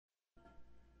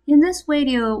In this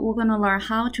video, we're going to learn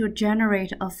how to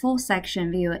generate a full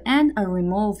section view and a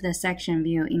removed section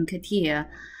view in CATIA,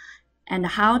 and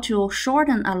how to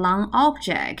shorten a long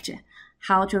object,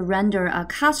 how to render a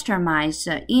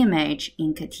customized image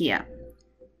in CATIA.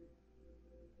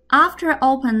 After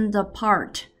open the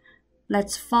part,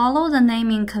 let's follow the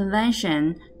naming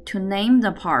convention to name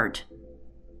the part.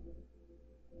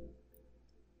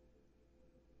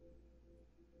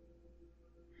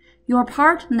 Your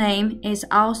part name is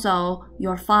also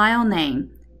your file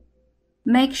name.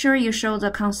 Make sure you show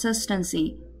the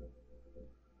consistency.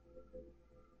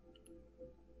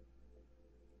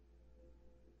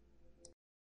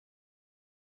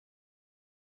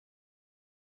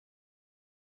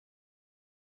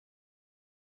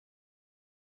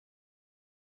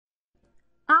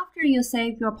 After you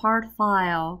save your part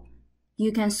file,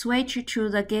 you can switch to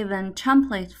the given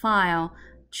template file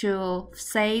to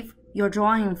save your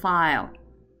drawing file.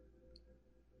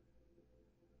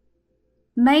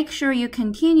 Make sure you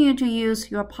continue to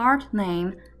use your part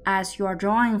name as your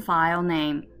drawing file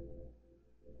name.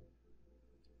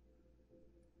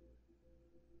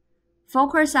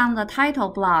 Focus on the title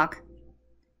block.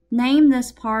 Name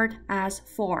this part as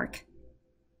fork.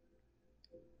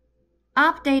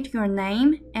 Update your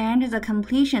name and the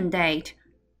completion date.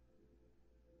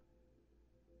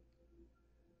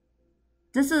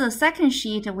 This is the second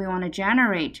sheet we want to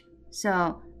generate,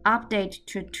 so update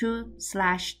to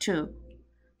 2/2.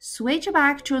 Switch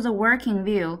back to the working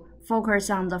view, focus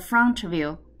on the front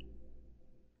view.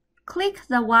 Click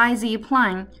the YZ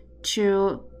plane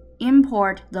to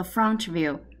import the front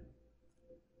view.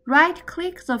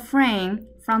 Right-click the frame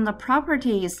from the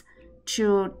properties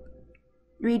to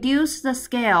reduce the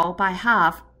scale by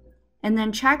half, and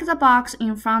then check the box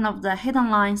in front of the hidden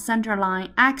line center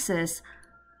line axis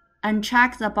and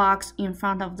check the box in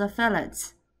front of the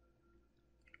fillets.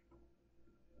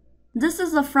 This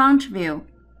is the front view.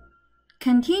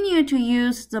 Continue to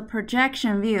use the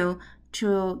projection view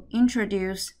to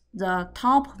introduce the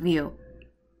top view.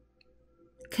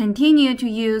 Continue to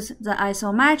use the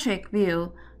isometric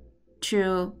view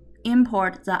to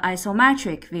import the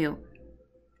isometric view.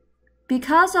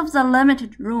 Because of the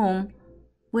limited room,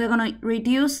 we're going to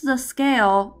reduce the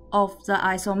scale of the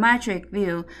isometric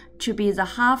view to be the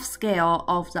half scale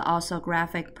of the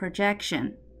orthographic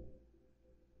projection.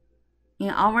 In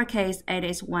our case, it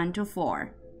is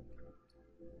 1:4.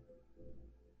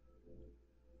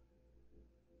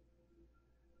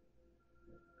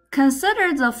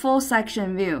 Consider the full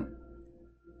section view.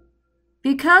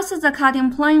 Because the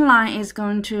cutting plane line is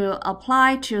going to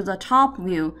apply to the top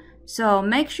view, so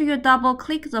make sure you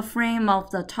double-click the frame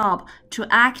of the top to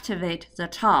activate the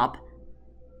top.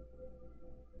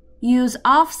 Use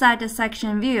offset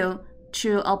section view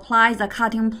to apply the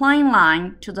cutting plane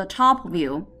line to the top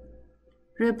view.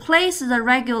 Replace the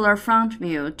regular front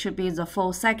view to be the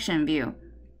full section view.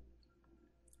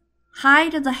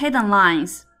 Hide the hidden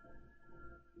lines.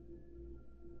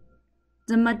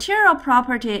 The material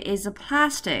property is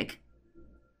plastic.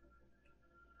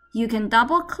 You can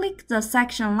double-click the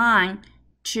section line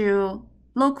to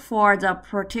look for the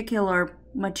particular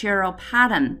material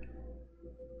pattern.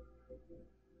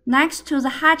 Next to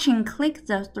the hatching, click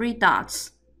the 3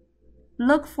 dots.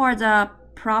 Look for the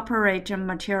appropriate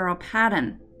material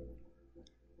pattern.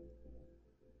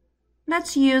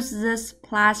 Let's use this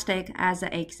plastic as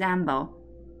an example.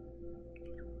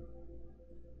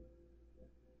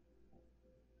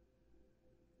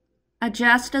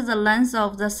 Adjust the length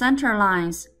of the center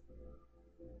lines.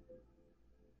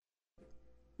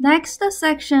 Next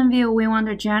section view we want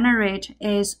to generate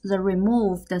is the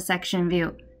removed section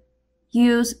view.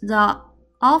 Use the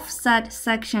offset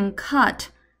section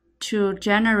cut to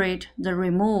generate the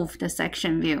removed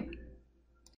section view.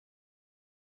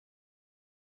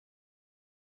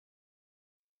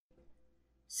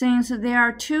 Since there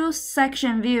are 2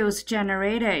 section views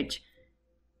generated,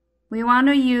 we want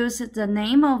to use the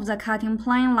name of the cutting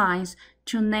plane lines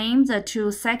to name the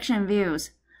 2 section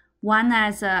views, one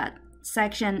as a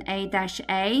section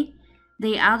A-A,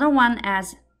 the other one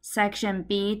as section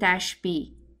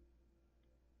B-B.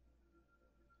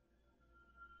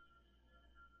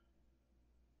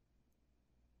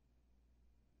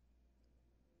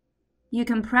 You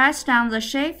can press down the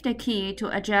Shift key to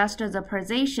adjust the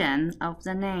position of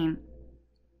the name.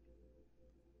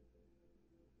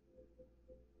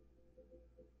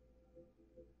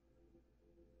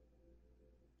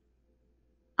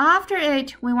 After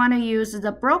it, we want to use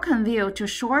the broken view to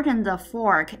shorten the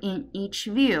fork in each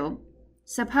view.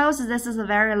 Suppose this is a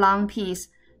very long piece.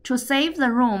 To save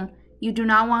the room, you do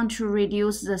not want to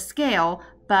reduce the scale,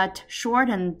 but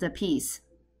shorten the piece.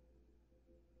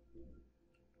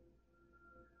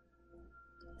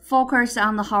 focus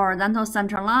on the horizontal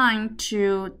center line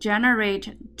to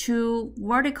generate two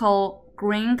vertical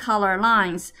green color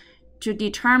lines to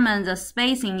determine the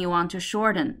spacing you want to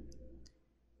shorten.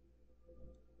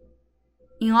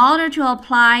 In order to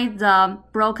apply the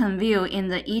broken view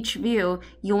in each view,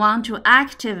 you want to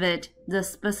activate the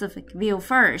specific view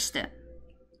first,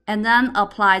 and then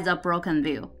apply the broken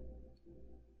view.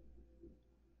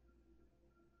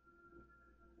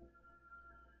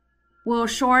 Will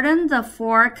shorten the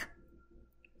fork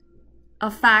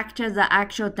affect the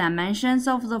actual dimensions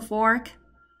of the fork?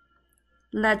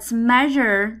 Let's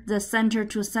measure the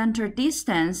center-to-center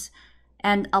distance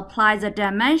and apply the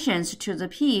dimensions to the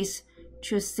piece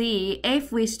to see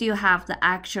if we still have the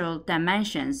actual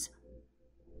dimensions.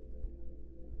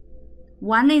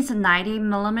 One is 90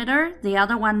 millimeter, the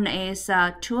other one is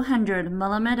 200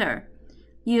 millimeter.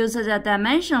 Use the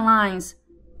dimension lines.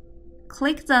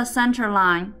 Click the center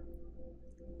line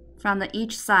from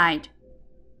each side.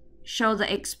 Show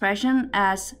the expression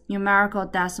as numerical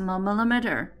decimal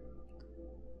millimeter.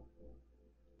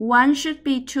 One should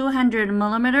be 200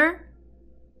 millimeter.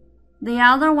 The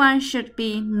other one should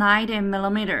be 90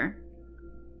 millimeter.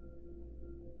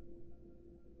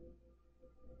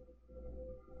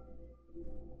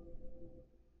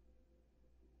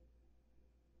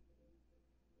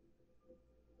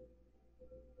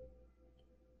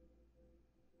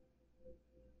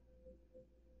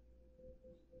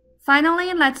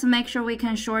 Finally, let's make sure we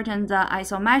can shorten the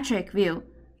isometric view.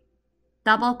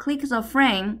 Double-click the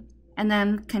frame and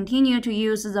then continue to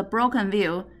use the broken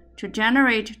view to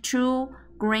generate two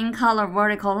green color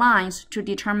vertical lines to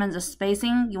determine the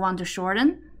spacing you want to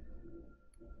shorten.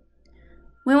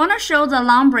 We want to show the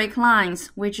long break lines,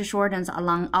 which shortens a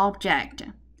long object.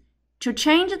 To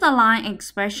change the line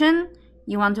expression,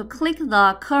 you want to click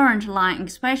the current line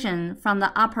expression from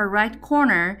the upper right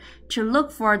corner to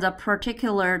look for the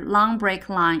particular long break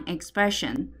line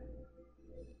expression.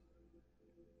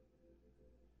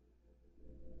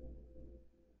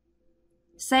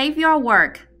 Save your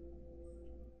work.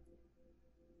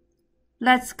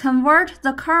 Let's convert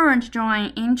the current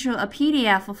drawing into a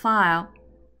PDF file.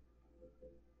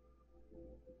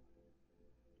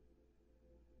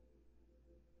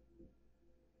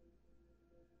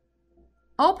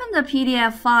 Open the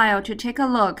PDF file to take a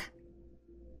look.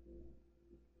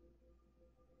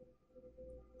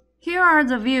 Here are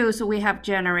the views we have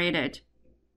generated.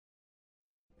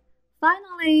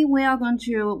 Finally, we are going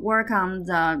to work on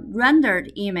the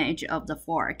rendered image of the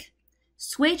fork.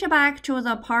 Switch back to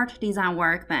the Part Design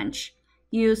workbench.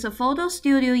 Use Photo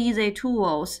Studio Easy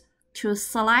Tools to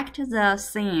select the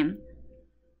scene.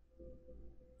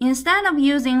 Instead of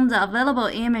using the available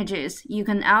images, you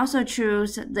can also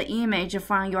choose the image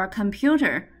from your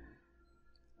computer.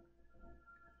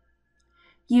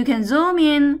 You can zoom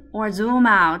in or zoom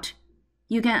out.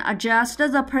 You can adjust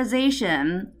the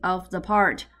position of the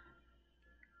part.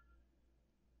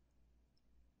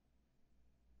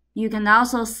 You can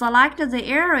also select the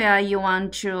area you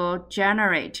want to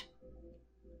generate.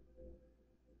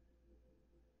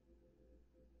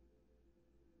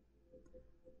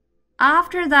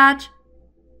 After that,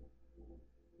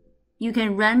 you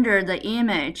can render the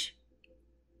image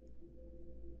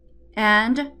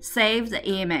and save the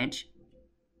image.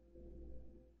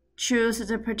 Choose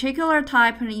the particular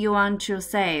type you want to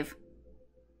save.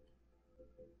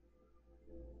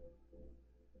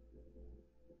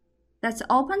 Let's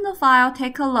open the file,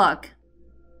 take a look.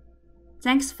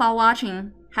 Thanks for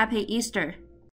watching. Happy Easter!